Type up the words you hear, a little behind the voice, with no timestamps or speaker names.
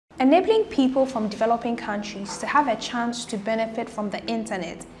Enabling people from developing countries to have a chance to benefit from the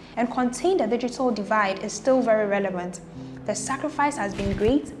internet and contain the digital divide is still very relevant. The sacrifice has been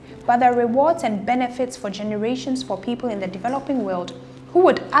great, but the rewards and benefits for generations for people in the developing world who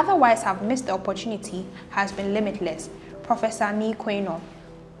would otherwise have missed the opportunity has been limitless. Professor Nii Quaynor.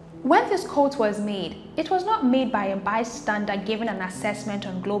 When this quote was made, it was not made by a bystander giving an assessment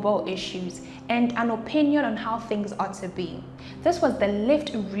on global issues and an opinion on how things ought to be. This was the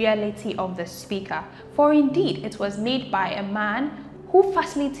lived reality of the speaker, for indeed it was made by a man who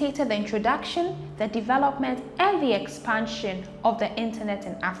facilitated the introduction, the development, and the expansion of the internet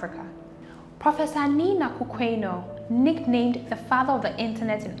in Africa. Professor Nii Narku Quaynor, nicknamed the father of the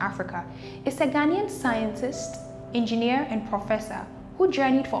internet in Africa, is a Ghanaian scientist, engineer, and professor who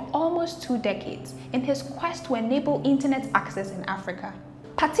journeyed for almost 2 decades in his quest to enable internet access in Africa.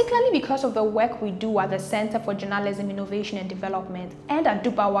 Particularly because of the work we do at the Center for Journalism, Innovation and Development and at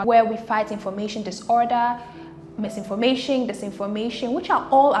Dubawa, where we fight information disorder, misinformation, disinformation, which are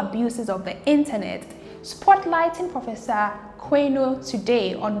all abuses of the internet. Spotlighting Professor Quaynor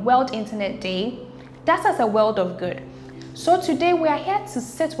today on World Internet Day does us a world of good. So today we are here to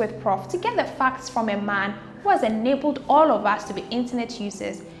sit with Prof to get the facts from a man who has enabled all of us to be internet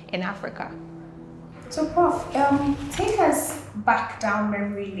users in Africa. So Prof, take us back down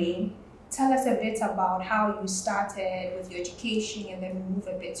memory lane. Tell us a bit about how you started with your education and then move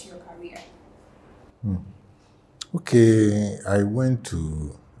a bit to your career. Okay, I went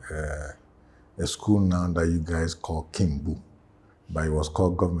to a school now that you guys call Kimbu, but it was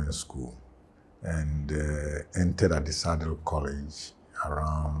called government school, and entered at the Saddle College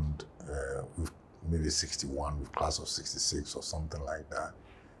around maybe 61, with class of 66 or something like that.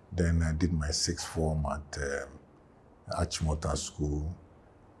 Then I did my 6th form at Achimota School,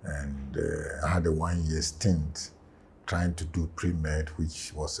 and I had a 1-year stint trying to do pre-med,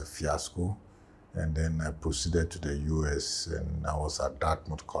 which was a fiasco. And then I proceeded to the US, and I was at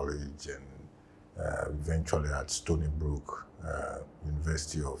Dartmouth College and eventually at Stony Brook,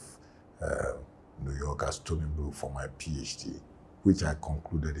 University of New York at Stony Brook for my PhD, which I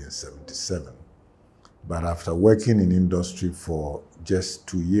concluded in '77. But after working in industry for just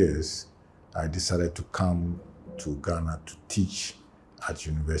 2 years, I decided to come to Ghana to teach at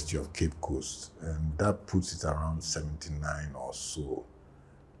University of Cape Coast, and that puts it around '79 or so.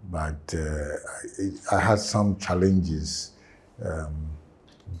 But I had some challenges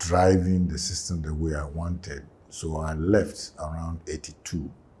driving the system the way I wanted, so I left around '82.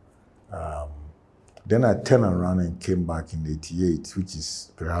 Then I turned around and came back in '88, which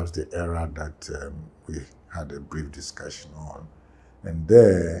is perhaps the era that we had a brief discussion on. And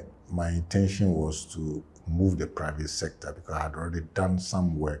there, my intention was to move the private sector because I had already done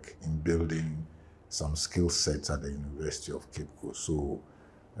some work in building some skill sets at the University of Cape Coast. So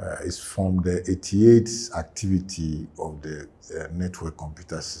it's from the '88 activity of the network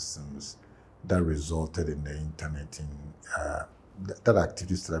computer systems that resulted in the internet. That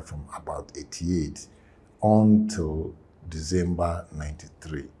activity started from about '88 until December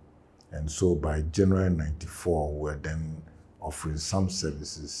 '93. And so by January '94, we're then offering some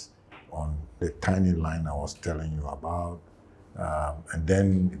services on the tiny line I was telling you about. And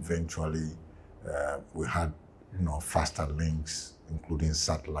then eventually we had faster links, including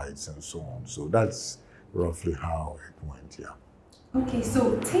satellites and so on. So that's roughly how it went, yeah. Okay,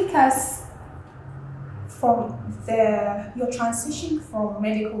 so take us from your transition from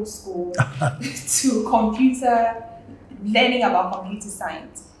medical school to learning about computer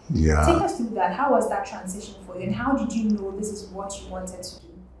science. Yeah. Take us through that. How was that transition for you, and how did you know this is what you wanted to do?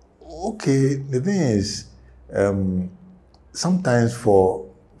 Okay, the thing is, sometimes for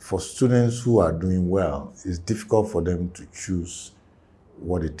students who are doing well, it's difficult for them to choose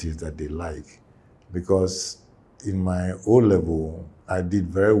what it is that they like. Because in my O-level, I did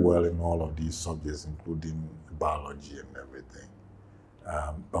very well in all of these subjects, including biology and everything.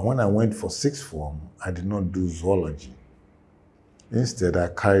 But when I went for 6th form, I did not do zoology. Instead, I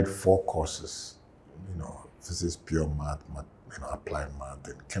carried 4 courses, physics, pure math, applied math,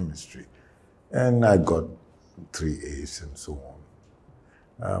 and chemistry. And I got 3 A's and so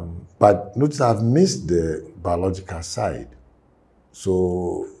on. But notice I've missed the biological side.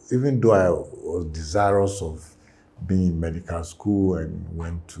 So even though I was desirous of being in medical school and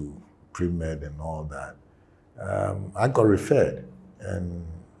went to pre-med and all that, I got referred, and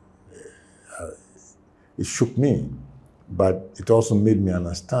it shook me. But it also made me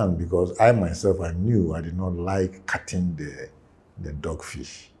understand, because I myself, I knew I did not like cutting the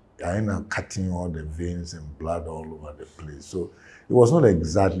dogfish. I ended up cutting all the veins and blood all over the place. So it was not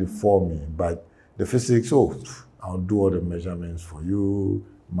exactly for me, but the physics, I'll do all the measurements for you,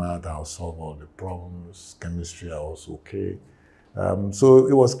 Math, I'll solve all the problems. Chemistry, I was okay. So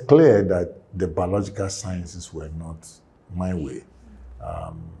it was clear that the biological sciences were not my way.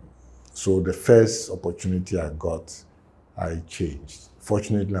 So the first opportunity I got, I changed.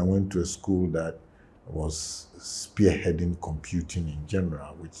 Fortunately, I went to a school that was spearheading computing in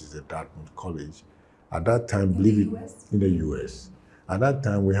general, which is the Dartmouth College. At that time, in the US. At that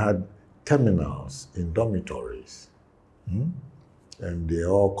time, we had terminals in dormitories. And they're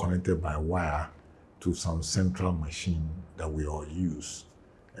all connected by wire to some central machine that we all use.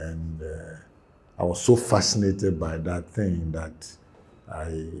 And I was so fascinated by that thing that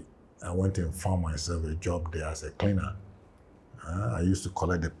I went and found myself a job there as a cleaner. I used to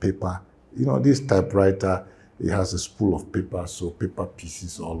collect the paper. You know, this typewriter, it has a spool of paper, so paper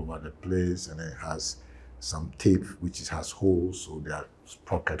pieces all over the place, and it has some tape which has holes, so there are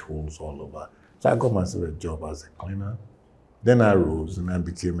sprocket holes all over. So I got myself a job as a cleaner. Then I rose and I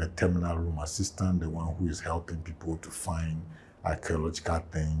became a terminal room assistant, the one who is helping people to find archaeological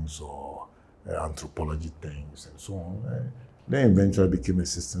things or anthropology things and so on. Then eventually I became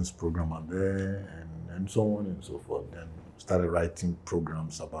assistance programmer there and so on and so forth. Then started writing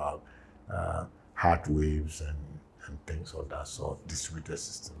programs about heart waves and things of that sort, distributed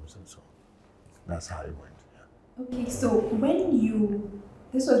systems and so on. That's how it went. Yeah. Okay, so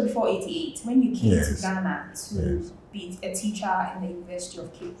this was before 88, when you came to Ghana to be a teacher in the University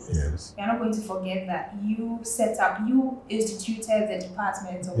of Cape Coast. Yes. You're not going to forget that you instituted the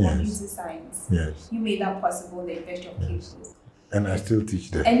Department of Computer Science. Yes. You made that possible, the University of Cape Coast. And I still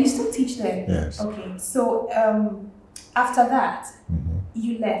teach there. And you still teach there? Yes. Okay, so after that,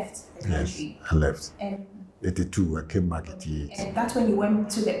 you left the country. Yes, I left. And 82, I came back 88. And that's when you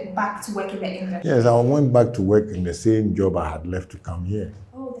went back to work in the industry? Yes, I went back to work in the same job I had left to come here.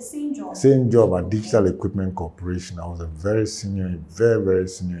 Oh, the same job? Same job at Digital Equipment Corporation. I was a very, very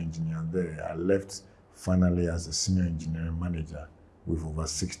senior engineer there. I left finally as a senior engineering manager with over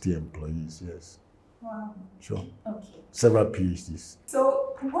 60 employees, yes. Wow. Sure. Okay. Several PhDs.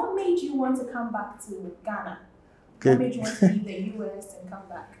 So what made you want to come back to Ghana? Okay. What made you want to leave the US and come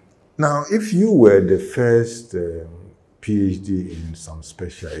back? Now, if you were the first PhD in some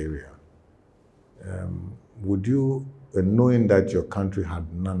special area, would you, knowing that your country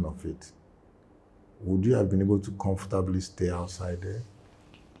had none of it, would you have been able to comfortably stay outside there?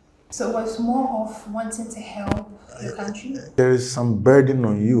 So it was more of wanting to help your country? There is some burden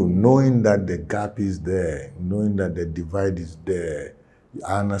on you, knowing that the gap is there, knowing that the divide is there.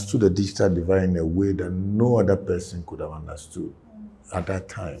 I understood the digital divide in a way that no other person could have understood at that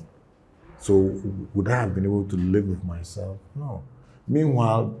time. So would I have been able to live with myself? No.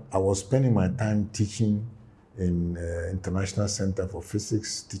 Meanwhile, I was spending my time teaching in International Center for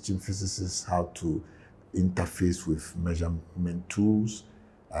Physics, teaching physicists how to interface with measurement tools.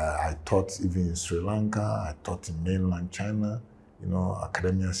 I taught even in Sri Lanka, I taught in mainland China,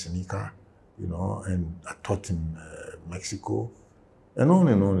 Academia Sinica, and I taught in Mexico, and on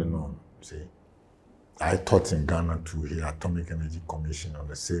and on and on, see. I taught in Ghana too, here, Atomic Energy Commission on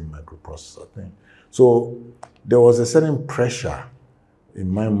the same microprocessor thing. So there was a certain pressure in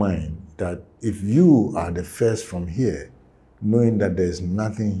my mind that if you are the first from here, knowing that there's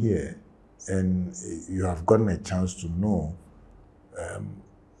nothing here, and you have gotten a chance to know,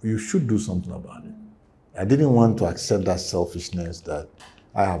 you should do something about it. I didn't want to accept that selfishness that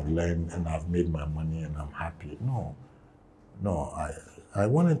I have learned and I've made my money and I'm happy. No, I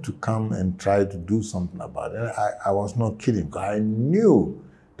wanted to come and try to do something about it. I was not kidding. I knew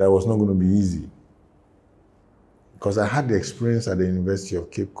that it was not going to be easy because I had the experience at the University of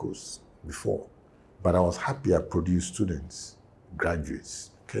Cape Coast before, but I was happy I produced students,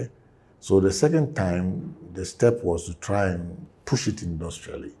 graduates, okay? So the second time, the step was to try and push it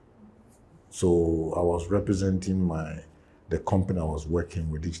industrially. So I was representing the company I was working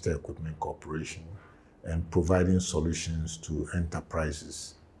with, Digital Equipment Corporation, and providing solutions to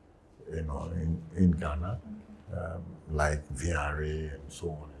enterprises, in Ghana, like VRA and so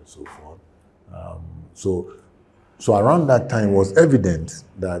on and so forth. So around that time, it was evident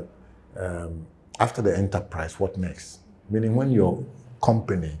that after the enterprise, what next? Meaning when your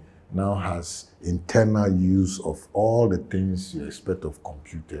company now has internal use of all the things you expect of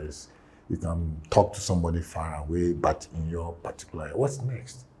computers, you can talk to somebody far away, but in your particular area, what's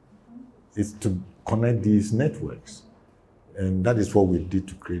next? It's to connect these networks. And that is what we did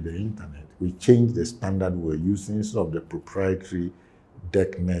to create the internet. We changed the standard we were using. Instead of the proprietary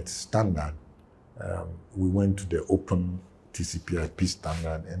DECnet standard, we went to the open TCP/IP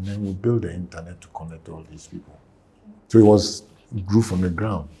standard, and then we built the internet to connect all these people. So it grew from the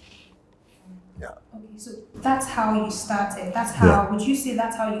ground. Yeah. Okay, so that's how you started. That's how, would you say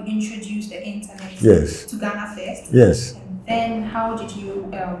that's how you introduced the internet to Ghana first? Yes. And then how did you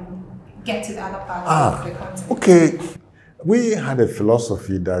get to the other parts of the continent? Okay. We had a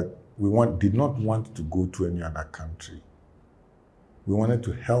philosophy that did not want to go to any other country. We wanted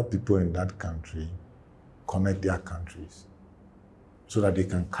to help people in that country connect their countries so that they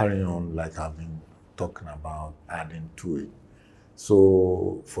can carry on like I've been talking about, adding to it.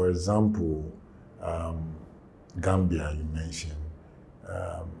 So, for example, Gambia, you mentioned,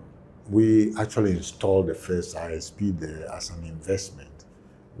 we actually installed the first ISP there as an investment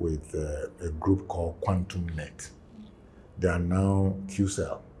with a group called Quantum Net. They are now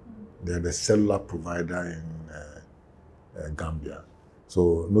QCell. They're the cellular provider in Gambia.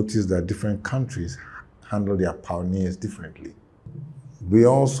 So notice that different countries handle their pioneers differently. We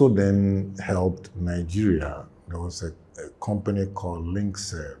also then helped Nigeria. There was a company called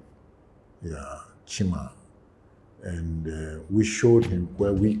LinkServe, Chima, and we showed him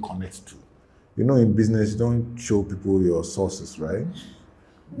where we connect to. You know, in business, you don't show people your sources, right?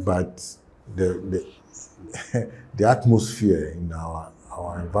 But the atmosphere in our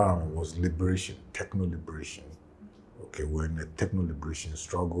environment was liberation, techno-liberation. Okay, we're in a techno-liberation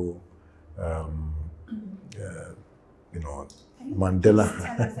struggle. You know, Mandela.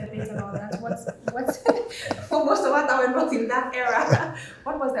 Tell us a bit about that. What's for most of us that were not in that era,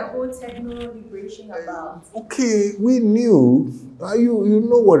 what was the whole techno-liberation about? Okay, we knew, you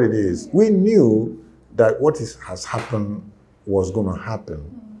know what it is. We knew that what has happened was going to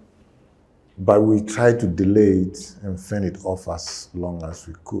happen, but we tried to delay it and fend it off as long as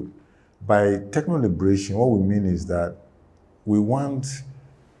we could. By techno-liberation, what we mean is that we want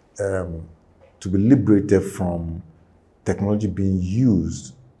to be liberated from technology being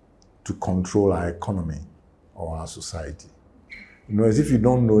used to control our economy or our society. You know, as if you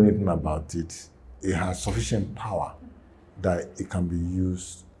don't know anything about it, it has sufficient power that it can be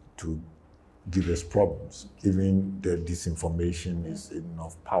used to give us problems. Even the disinformation is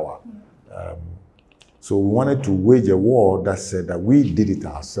enough power. So we wanted to wage a war that said that we did it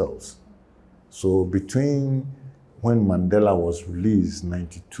ourselves. So between when Mandela was released,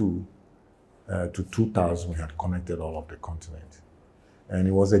 92, to 2000, we had connected all of the continent. And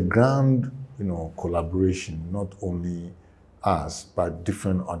it was a grand, collaboration, not only us, but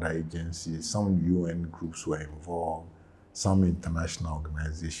different other agencies. Some UN groups were involved, some international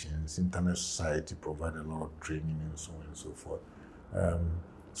organizations, Internet Society provided a lot of training and so on and so forth.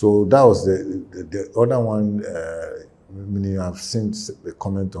 So that was the other one. I've seen the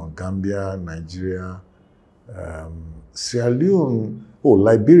comment on Gambia, Nigeria, Sierra Leone,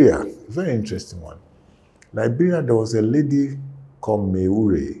 Liberia, very interesting one. Liberia, there was a lady called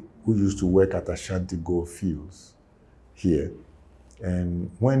Meure who used to work at Ashanti Gold Fields here.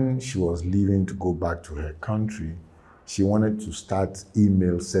 And when she was leaving to go back to her country, she wanted to start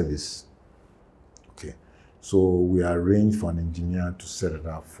email service. Okay, so we arranged for an engineer to set it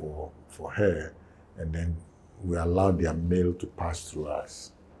up for her, and then we allowed their mail to pass through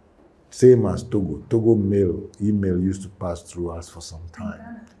us. Same as Togo. Togo email used to pass through us for some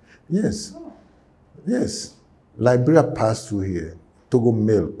time. Yes. Yes. Liberia passed through here. Togo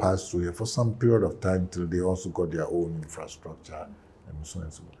mail passed through here for some period of time till they also got their own infrastructure and so on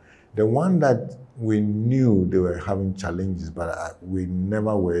and so on. The one that we knew they were having challenges, but we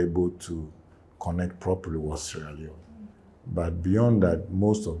never were able to connect properly was Sierra Leone. But beyond that,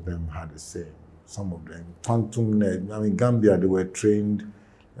 most of them had the same. Some of them, Quantum Net, Gambia, they were trained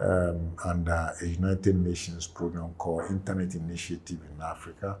under a United Nations program called Internet Initiative in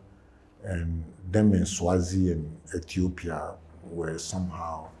Africa. And them in Swazi and Ethiopia were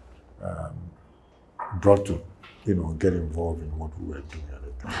somehow brought to, get involved in what we were doing at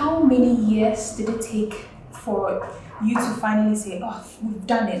the time. How many years did it take for you to finally say, oh, we've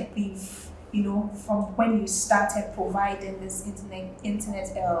done it, from when you started providing this internet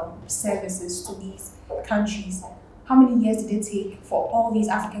services to these countries? How many years did it take for all these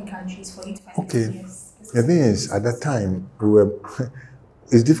African countries for you to finally say yes? The thing is, at that time,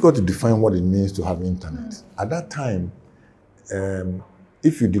 it's difficult to define what it means to have internet. At that time,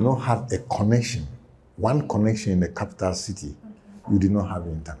 if you did not have a connection, one connection in the capital city, you did not have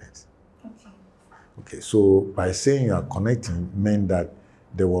internet. Okay, so by saying you are connecting meant that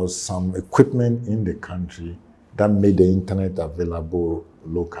there was some equipment in the country that made the internet available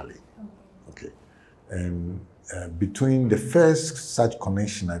locally. Okay, and between the first such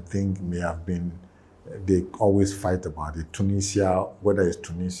connection, I think may have been, they always fight about it, Tunisia, whether it's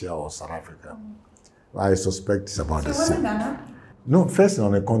Tunisia or South Africa. I suspect it's about the same. Ghana? No, first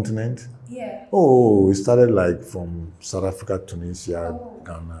on the continent. Yeah. Oh, it started like from South Africa, Tunisia, Oh.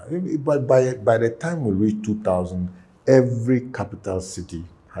 Ghana. But by the time we reached 2000, every capital city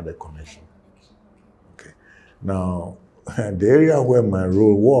had a connection. Okay. Now, the area where my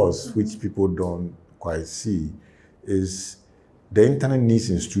role was, which people don't quite see, is the internet needs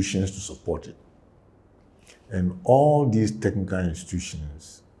institutions to support it. And all these technical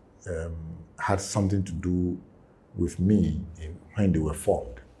institutions had something to do with me when they were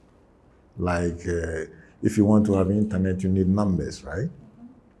formed. Like, if you want to have internet, you need numbers, right?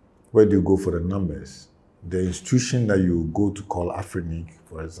 Where do you go for the numbers? The institution that you go to call Afrinic,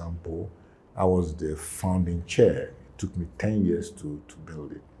 for example, I was the founding chair. It took me 10 years to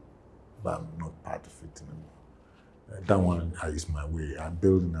build it, but I'm not part of it anymore. That one is my way. I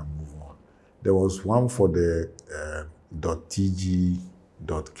build and I move on. There was one for the .tg,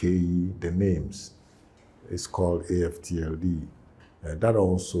 .ke, the names. It's called AFTLD. That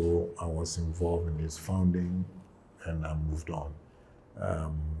also, I was involved in its founding and I moved on.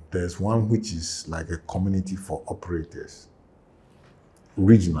 There's one which is like a community for operators,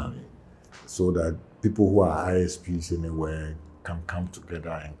 regionally, so that people who are ISPs anywhere can come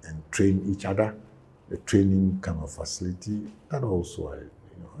together and train each other, a training kind of facility. That also,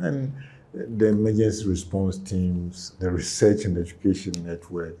 and the emergency response teams, the research and education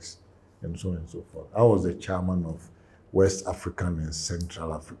networks, and so on and so forth. I was the chairman of West African and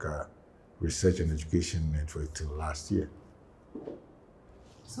Central Africa Research and Education Network till last year.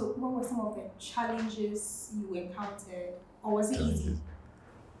 So what were some of the challenges you encountered, or was it easy?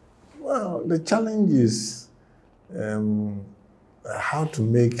 Well, the challenge is how to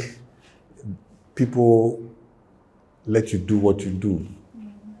make people let you do what you do.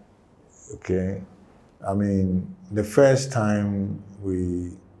 Okay? I mean, the first time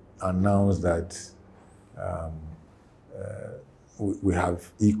we announced that we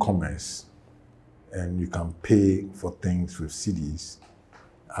have e-commerce and you can pay for things with CDs,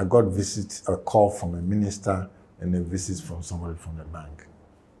 I got a call from a minister and a visit from somebody from the bank.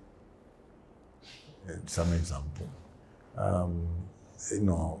 It's an example.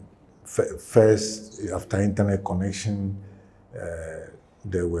 First, after internet connection,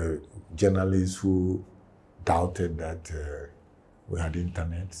 there were journalists who doubted that we had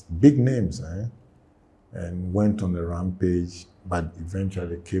internet, big names, and went on the rampage, but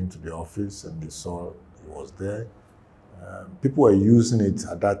eventually came to the office and they saw it was there. People were using it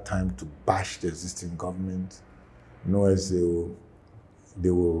at that time to bash the existing government. As they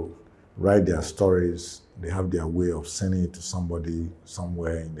will write their stories, they have their way of sending it to somebody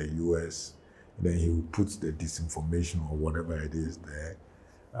somewhere in the US, then he will put the disinformation or whatever it is there.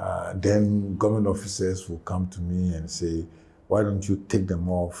 Then government officers will come to me and say, why don't you take them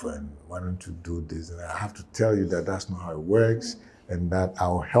off and why don't you do this? And I have to tell you that that's not how it works and that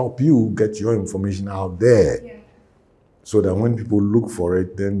I'll help you get your information out there. Yeah. So that when people look for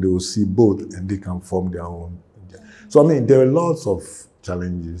it, then they will see both and they can form their own. So, I mean, there are lots of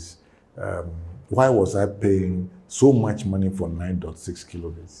challenges. Why was I paying so much money for 9.6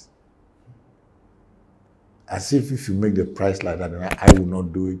 kilobits? As if you make the price like that, then I will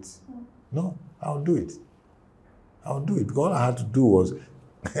not do it. No, I'll do it. I'll do it. Because all I had to do was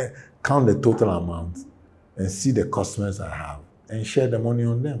count the total amount and see the customers I have and share the money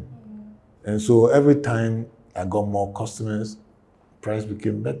on them. And so every time I got more customers, price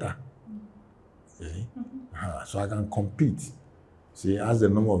became better. See? So I can compete. See, as the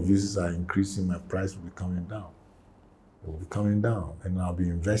number of users are increasing, my price will be coming down. It will be coming down, and I'll be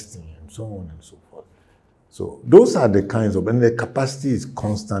investing, and so on and so forth. So those are the kinds of, and the capacity is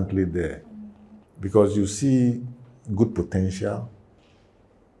constantly there, because you see good potential,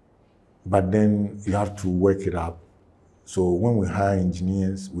 but then you have to work it up. So when we hire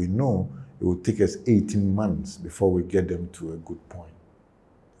engineers, we know it will take us 18 months before we get them to a good point.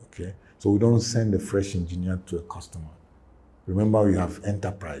 Okay? So we don't send a fresh engineer to a customer. Remember, we have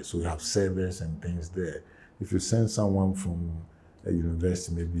enterprise, so we have servers and things there. If you send someone from a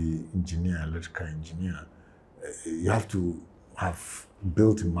university, maybe engineer, electrical engineer, you have to have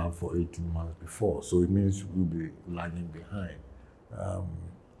built him up for 18 months before. So it means we'll be lagging behind.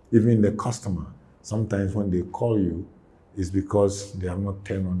 Even the customer, sometimes when they call you, it's because they have not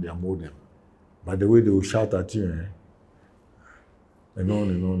turned on their modem. But the way they will shout at you, and on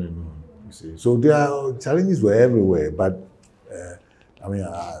and on and on. You see. So their challenges were everywhere, but I mean,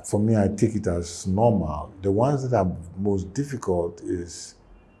 for me, I take it as normal. The ones that are most difficult is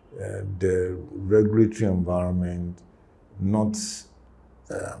the regulatory environment not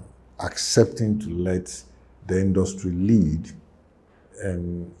accepting to let the industry lead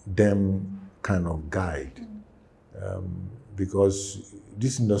and them kind of guide. because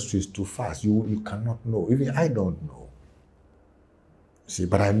this industry is too fast. You cannot know. Even I don't know. See,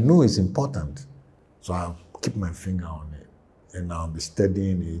 but I know it's important. So I'll keep my finger on it. And I'll be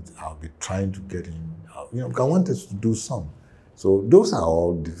studying it. I'll be trying to get in. Because I wanted to do some. So those are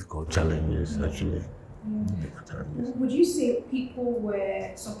all difficult challenges, actually. Difficult challenges. Would you say people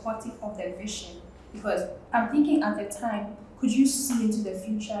were supportive of their vision? Because I'm thinking at the time, could you see into the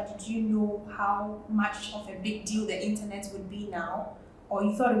future? Did you know how much of a big deal the internet would be now? Or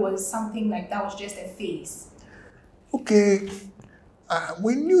you thought it was something like that was just a phase? Okay,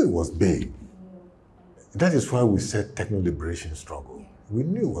 we knew it was big. That is why we said techno-liberation struggle. We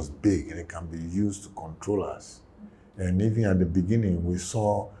knew it was big and it can be used to control us. And even at the beginning, we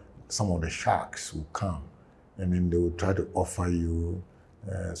saw some of the sharks who come and then they would try to offer you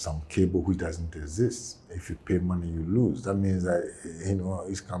some cable which doesn't exist. If you pay money, you lose. That means that,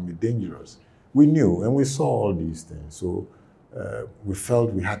 it can be dangerous. We knew and we saw all these things. So we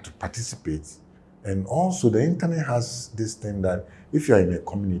felt we had to participate. And also the internet has this thing that if you're in a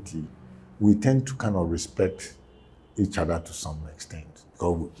community, we tend to kind of respect each other to some extent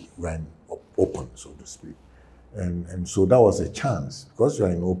because we're open, so to speak. And so that was a chance. Because you're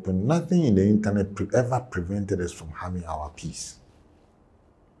in open, nothing in the internet ever prevented us from having our peace.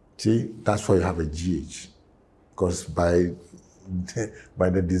 See, that's why you have a GH. Because by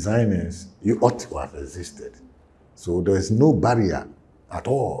the designers, you ought to have existed. So there is no barrier at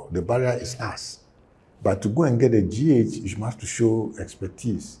all. The barrier is us. But to go and get a GH, you have to show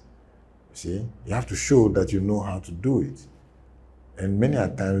expertise. See, you have to show that you know how to do it. And many a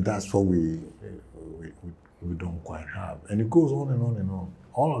times, that's what we don't quite have. And it goes on and on and on.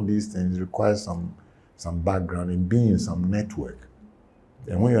 All of these things require some background in being in some network.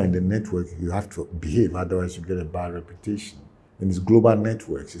 And when you're in the network, you have to behave, otherwise you get a bad reputation. And it's global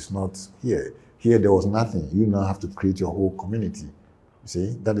networks, it's not here. Here there was nothing. You now have to create your whole community. You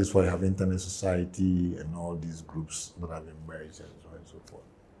see, that is why you have Internet Society and all these groups that have emerged and so on and so forth.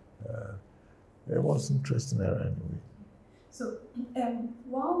 It was interesting era anyway. So,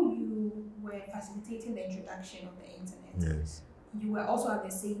 while you were facilitating the introduction of the internet, yes, you were also at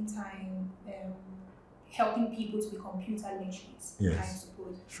the same time helping people to be computer literate, yes, I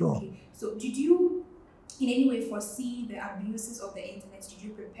suppose. Sure. Okay. So, did you in any way foresee the abuses of the internet? Did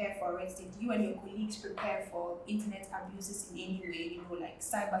you prepare for it? Did you and your colleagues prepare for internet abuses in any way? Like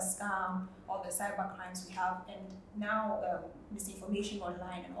cyber scam, all the cyber crimes we have, and now misinformation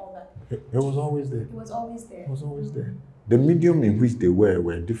online and all that. It was always there. It was always there. It was always there. The medium in which they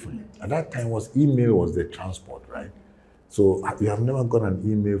were different. At that time, email was the transport, right? So you have never got an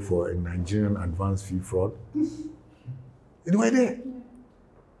email for a Nigerian advance fee fraud. It was there.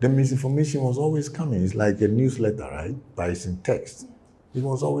 The misinformation was always coming. It's like a newsletter, right? But it's in text. It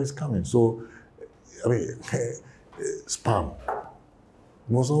was always coming. So, spam.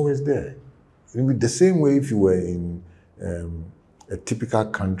 It was always there. The same way if you were in a typical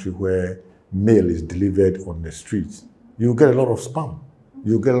country where mail is delivered on the streets, you get a lot of spam.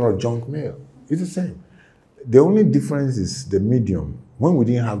 You get a lot of junk mail. It's the same. The only difference is the medium. When we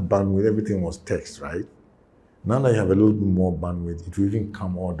didn't have bandwidth, everything was text, right? Now that you have a little bit more bandwidth, it will even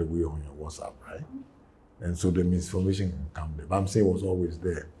come all the way on your WhatsApp, right? And so the misinformation can come there. But I'm saying it was always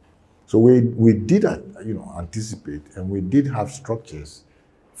there. So we did anticipate, and we did have structures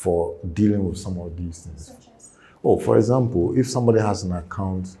for dealing with some of these things. Oh, for example, if somebody has an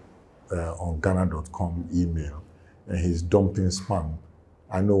account on Ghana.com email and he's dumping spam,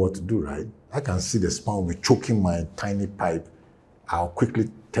 I know what to do, right? I can see the spam will be choking my tiny pipe. I'll quickly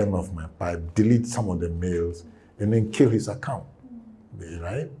turn off my pipe, delete some of the mails, and then kill his account,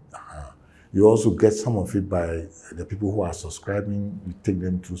 right? You also get some of it by the people who are subscribing. You take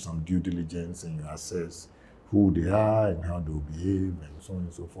them through some due diligence and you assess who they are and how they will behave and so on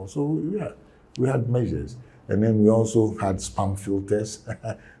and so forth. So yeah, we had measures. And then we also had spam filters,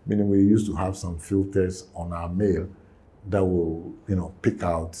 meaning we used to have some filters on our mail that will, pick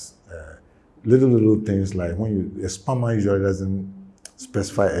out little things like when a spammer usually doesn't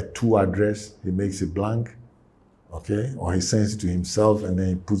specify a to address, he makes it blank, okay? Or he sends it to himself and then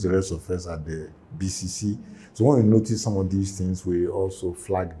he puts the rest of us at the BCC. So when we notice some of these things, we also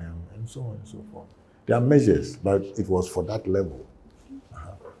flag them and so on and so forth. There are measures, but it was for that level.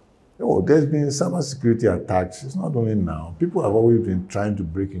 There's been cybersecurity attacks. It's not only now. People have always been trying to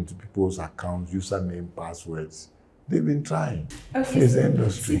break into people's accounts, username, passwords. They've been trying. Okay, it's so the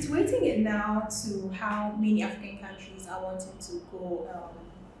industry. Situating it now to how many African countries are wanting to go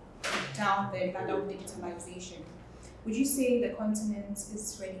down the ladder of digitalization, would you say the continent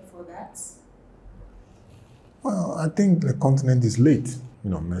is ready for that? Well, I think the continent is late,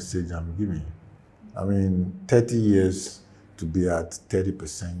 message I'm giving. 30 years to be at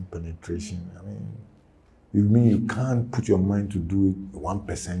 30% penetration. I mean, you mean you can't put your mind to do it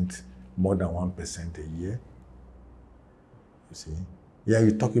 1%, more than 1% a year? You see? Yeah,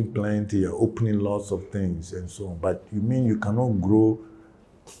 you're talking plenty, you're opening lots of things and so on, but you mean you cannot grow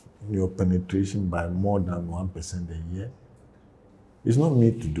your penetration by more than 1% a year? It's not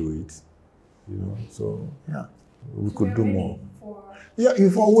me to do it, you know, so yeah, we could do more. Yeah,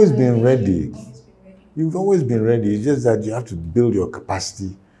 you've always been ready. You've always been ready. It's just that you have to build your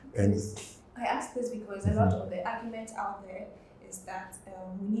capacity. And I ask this because a lot of the argument out there is that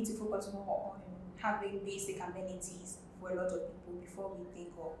we need to focus more on having basic amenities for a lot of people before we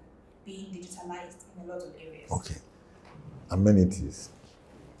think of being digitalized in a lot of areas. Okay, amenities.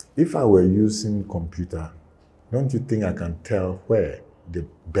 If I were using computer, don't you think I can tell where the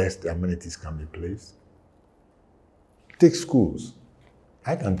best amenities can be placed? Take schools.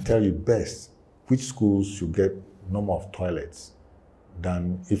 I can tell you best which schools should get number of toilets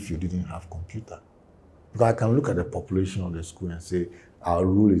than if you didn't have computer. Because I can look at the population of the school and say, our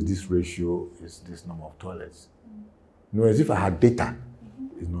rule is this ratio, is this number of toilets. You know, as if I had data,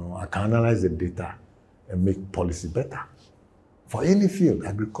 you know, I can analyze the data and make policy better. For any field,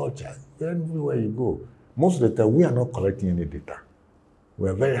 agriculture, everywhere you go. Most of the time, we are not collecting any data. We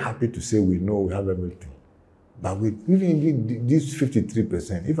are very happy to say we know we have everything. But even this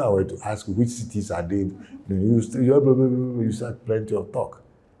 53%, if I were to ask which cities are they, you start plenty of talk.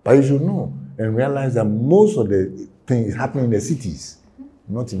 But you should know and realize that most of the thing is happening in the cities,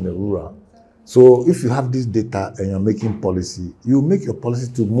 not in the rural. So if you have this data and you're making policy, you make your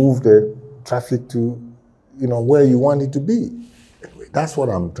policy to move the traffic to, you know, where you want it to be. Anyway, that's what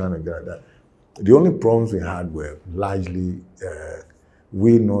I'm trying to get at. That. The only problems we had were largely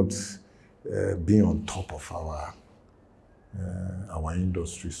we not being on top of our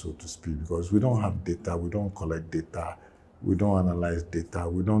industry, so to speak, because we don't have data, we don't collect data, we don't analyze data,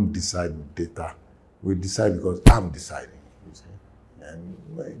 we don't decide with data. We decide because I'm deciding, you see. And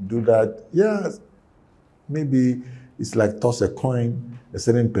when you do that, yeah, maybe it's like toss a coin, a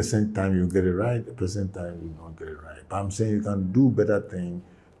certain percent time you get it right, a percent time you don't get it right. But I'm saying you can do better thing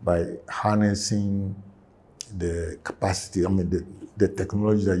by harnessing the capacity, I mean the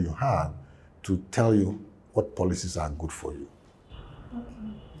technology that you have to tell you what policies are good for you.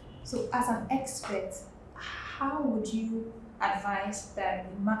 Okay. So as an expert, how would you advise that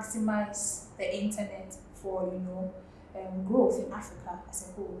we maximize the internet for, you know, growth in Africa as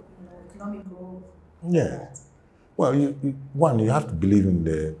a whole, you know, economic growth? Yeah. Well, you have to believe in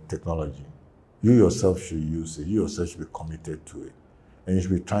the technology. You yourself should use it. You yourself should be committed to it. And you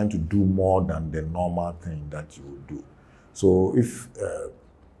should be trying to do more than the normal thing that you would do. So if,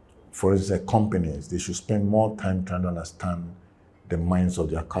 for instance, companies, they should spend more time trying to understand the minds of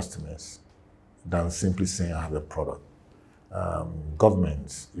their customers than simply saying, I have a product.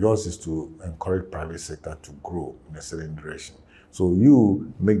 Governments, yours is to encourage private sector to grow in a certain direction. So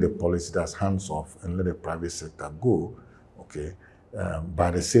you make the policy that's hands-off and let the private sector go, okay? But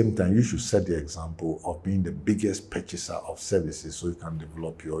at the same time, you should set the example of being the biggest purchaser of services so you can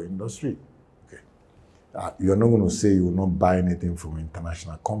develop your industry. Okay. You're not going to say you will not buy anything from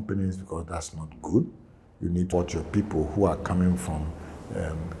international companies because that's not good. You need to watch your people who are coming from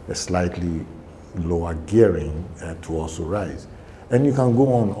a slightly lower gearing to also rise. And you can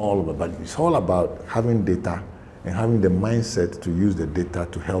go on all over, but it's all about having data and having the mindset to use the data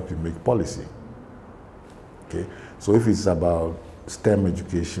to help you make policy. Okay. So if it's about STEM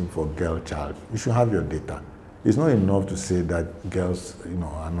education for girl child, you should have your data. It's not enough to say that girls, you know,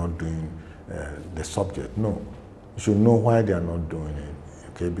 are not doing the subject. No, you should know why they are not doing it.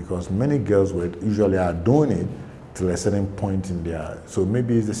 Okay, because many girls usually are doing it till a certain point in their. So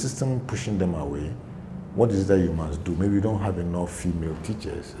maybe it's the system pushing them away. What is that you must do? Maybe you don't have enough female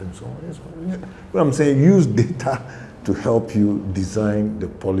teachers and so on. But I'm saying use data to help you design the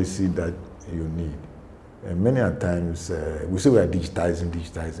policy that you need. And many a times we say we are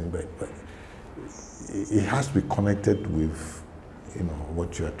digitizing, but it has to be connected with, you know,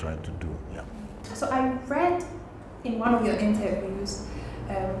 what you are trying to do. Yeah. So I read in one of your interviews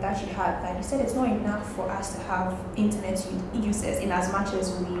that you had that you said it's not enough for us to have internet users in as much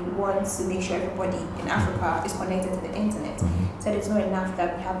as we want to make sure everybody in Africa is connected to the internet. You said it's not enough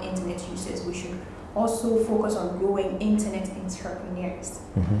that we have internet users. We should also focus on growing internet entrepreneurs.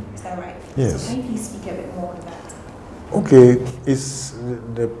 Is that right? Yes. So can you please speak a bit more on that? Okay, it's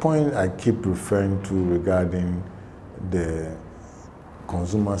the point I keep referring to regarding the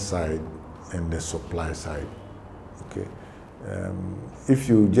consumer side and the supply side. Okay, if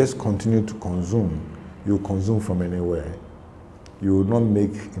you just continue to consume, you consume from anywhere. You will not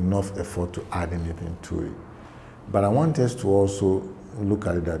make enough effort to add anything to it. But I want us to also look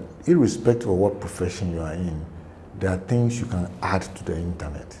at it that irrespective of what profession you are in, there are things you can add to the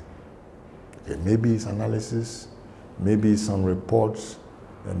internet. Okay, maybe it's analysis, maybe it's some reports,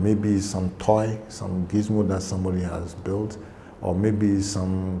 maybe it's some toy, some gizmo that somebody has built, or maybe it's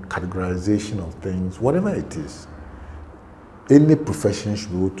some categorization of things, whatever it is. Any profession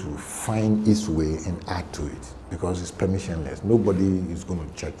should be able to find its way and add to it because it's permissionless. Nobody is going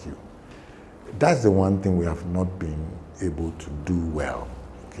to check you. That's the one thing we have not been able to do well.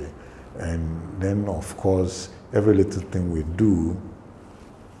 Okay? And then, of course, every little thing we do,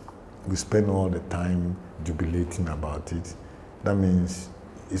 we spend all the time jubilating about it. That means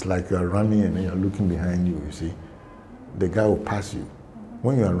it's like you are running and then you're looking behind you, you see. The guy will pass you.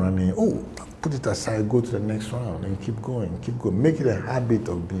 When you are running, oh, put it aside, go to the next round and keep going, keep going. Make it a habit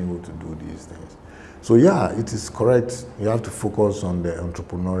of being able to do these things. So yeah, it is correct. You have to focus on the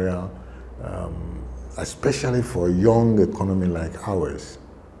entrepreneurial, especially for a young economy like ours.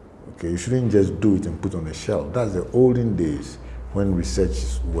 Okay, you shouldn't just do it and put on a shelf. That's the olden days when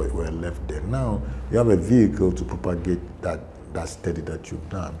research were left there. Now you have a vehicle to propagate that study that you've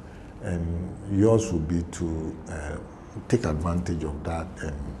done, and yours will be to take advantage of that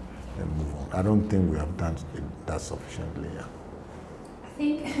and move on. I don't think we have done that sufficiently. Yeah. I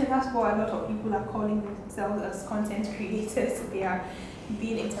think that's what a lot of people are calling themselves as content creators. They are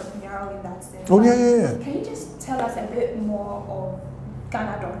being entrepreneurial in that sense. Oh yeah. Can you just tell us a bit more of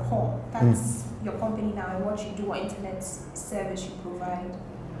Ghana.com? That's your company now, and what you do, what internet service you provide.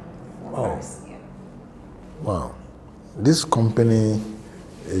 Yeah. Wow. This company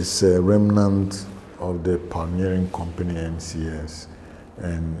is a remnant of the pioneering company NCS,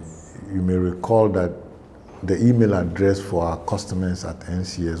 and you may recall that the email address for our customers at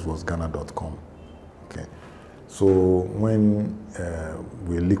NCS was Ghana.com. Okay, so when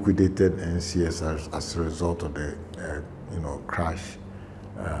we liquidated NCS as a result of the crash,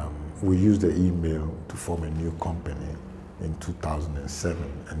 we used the email to form a new company in 2007,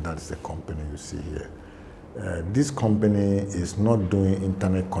 and that's the company you see here. This company is not doing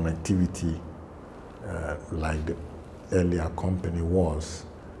internet connectivity like the earlier company was.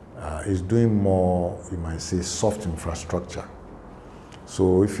 It's doing more, you might say, soft infrastructure.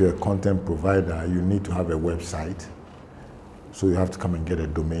 So if you're a content provider, you need to have a website. So you have to come and get a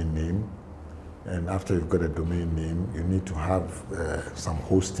domain name. And after you've got a domain name, you need to have some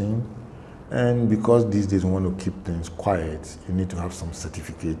hosting. And because these days we want to keep things quiet, you need to have some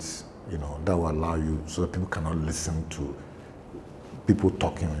certificates, that will allow you so that people cannot listen to people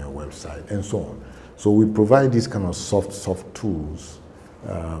talking on your website and so on. So we provide these kind of soft tools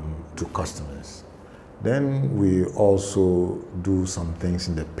to customers. Then we also do some things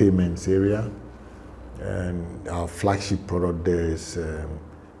in the payments area. And our flagship product there is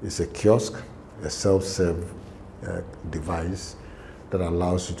a kiosk, a self-serve device that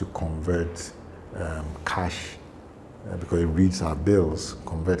allows you to convert cash, because it reads our bills,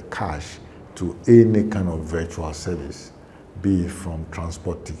 convert cash to any kind of virtual service, be it from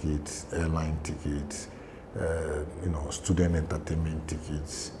transport tickets, airline tickets, student entertainment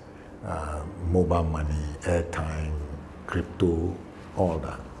tickets, mobile money, airtime, crypto, all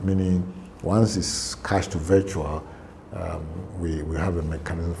that. Meaning, once it's cash to virtual, we have a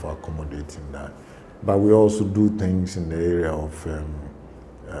mechanism for accommodating that. But we also do things in the area of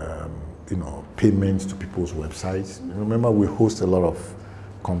payments to people's websites. Remember, we host a lot of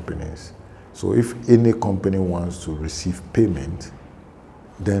companies. So if any company wants to receive payment,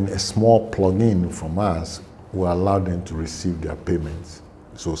 then a small plugin from us will allow them to receive their payments.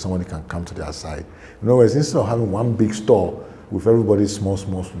 So somebody can come to their site. In other words, instead of having one big store with everybody's small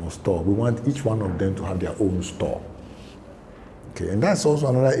store, we want each one of them to have their own store. Okay, and that's also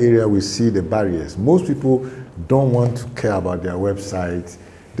another area we see the barriers. Most people don't want to care about their website.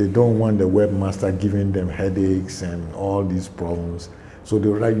 They don't want the webmaster giving them headaches and all these problems. So they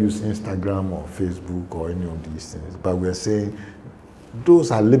would rather use Instagram or Facebook or any of these things. But we're saying those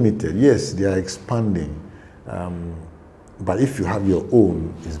are limited. Yes, they are expanding. But if you have your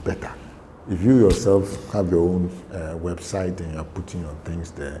own, it's better. If you yourself have your own website and you're putting your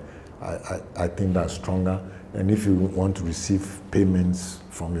things there, I think that's stronger. And if you want to receive payments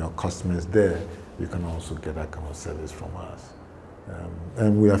from your customers there, you can also get that kind of service from us.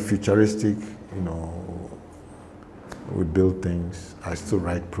 And we are futuristic, we build things. I still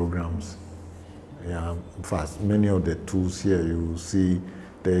write programs. Yeah, in fact, many of the tools here, you will see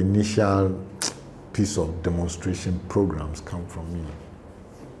the initial piece of demonstration programs come from me.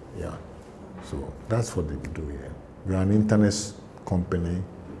 Yeah, so that's what we do here. We are an internet company,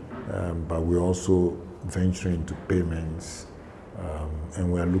 but we're also venturing into payments,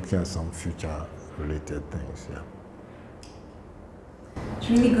 and we're looking at some future related things, yeah. It's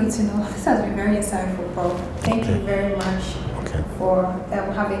really good to know. This has been very insightful, Prof. Thank you very much for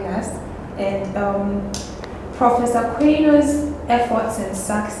having us. And Professor Quaynor's efforts and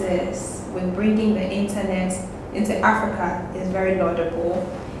success with bringing the internet into Africa is very laudable.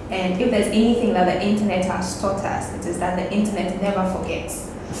 And if there's anything that the internet has taught us, it is that the internet never forgets.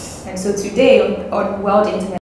 And so today on World Internet